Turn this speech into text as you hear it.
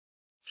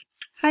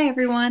Hi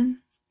everyone,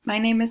 my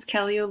name is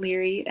Kelly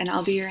O'Leary and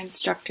I'll be your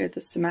instructor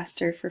this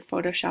semester for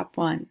Photoshop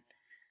 1.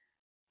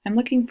 I'm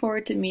looking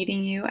forward to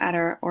meeting you at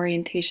our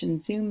orientation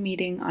Zoom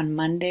meeting on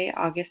Monday,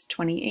 August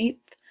 28th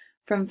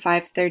from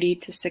 5:30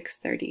 to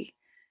 6:30.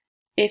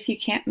 If you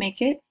can't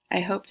make it,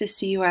 I hope to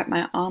see you at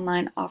my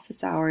online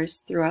office hours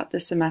throughout the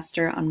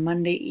semester on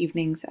Monday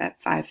evenings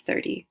at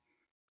 5:30.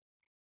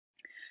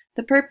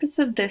 The purpose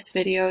of this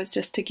video is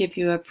just to give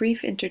you a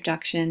brief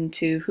introduction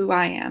to who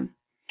I am.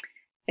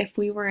 If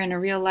we were in a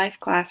real-life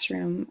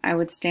classroom, I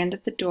would stand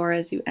at the door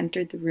as you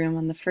entered the room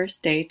on the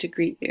first day to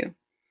greet you.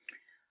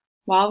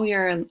 While we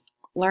are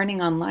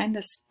learning online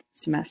this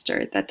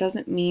semester, that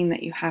doesn't mean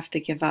that you have to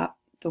give up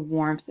the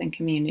warmth and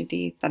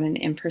community that an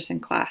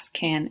in-person class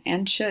can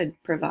and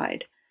should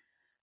provide.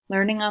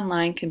 Learning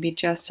online can be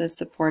just as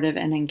supportive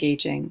and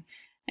engaging,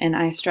 and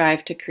I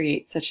strive to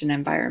create such an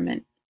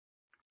environment.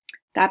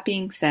 That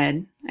being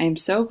said, I am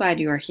so glad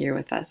you are here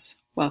with us.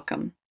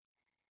 Welcome.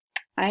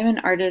 I am an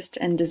artist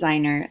and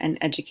designer and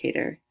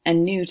educator,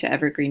 and new to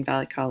Evergreen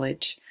Valley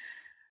College.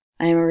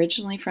 I am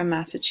originally from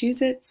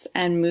Massachusetts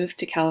and moved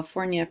to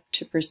California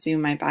to pursue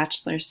my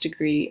bachelor's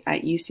degree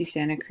at UC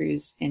Santa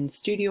Cruz in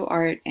studio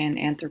art and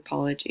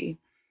anthropology.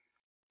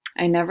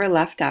 I never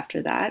left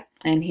after that,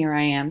 and here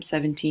I am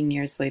 17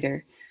 years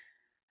later.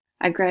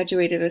 I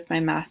graduated with my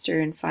Master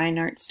in Fine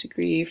Arts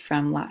degree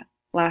from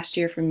last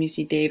year from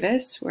UC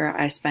Davis, where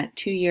I spent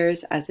 2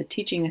 years as a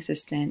teaching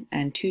assistant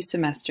and 2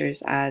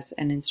 semesters as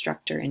an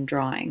instructor in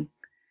drawing.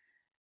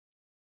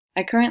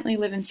 I currently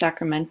live in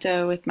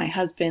Sacramento with my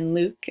husband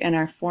Luke and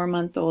our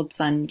 4-month-old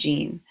son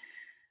Gene.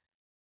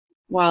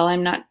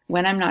 When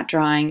I'm not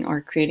drawing or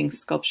creating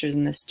sculptures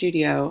in the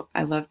studio,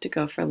 I love to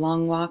go for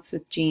long walks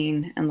with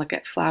Gene and look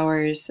at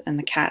flowers and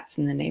the cats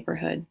in the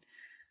neighborhood.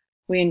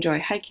 We enjoy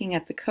hiking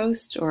at the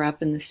coast or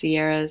up in the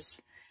Sierras,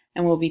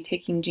 and we'll be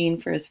taking Gene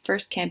for his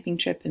first camping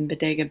trip in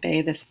Bodega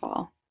Bay this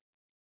fall.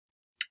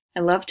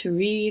 I love to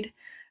read,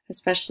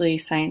 especially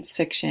science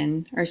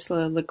fiction.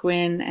 Ursula Le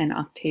Guin and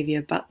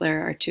Octavia Butler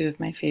are 2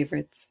 of my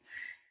favorites.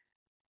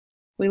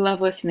 We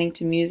love listening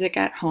to music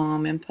at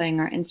home and playing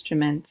our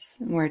instruments,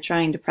 and we're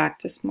trying to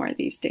practice more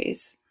these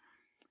days.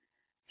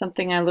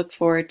 Something I look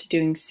forward to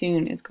doing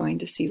soon is going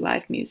to see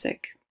live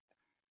music.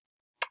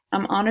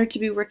 I'm honored to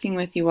be working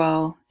with you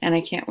all, and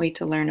I can't wait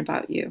to learn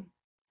about you.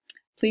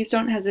 Please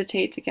don't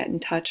hesitate to get in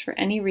touch for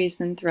any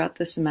reason throughout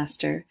the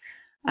semester.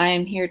 I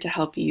am here to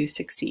help you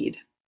succeed.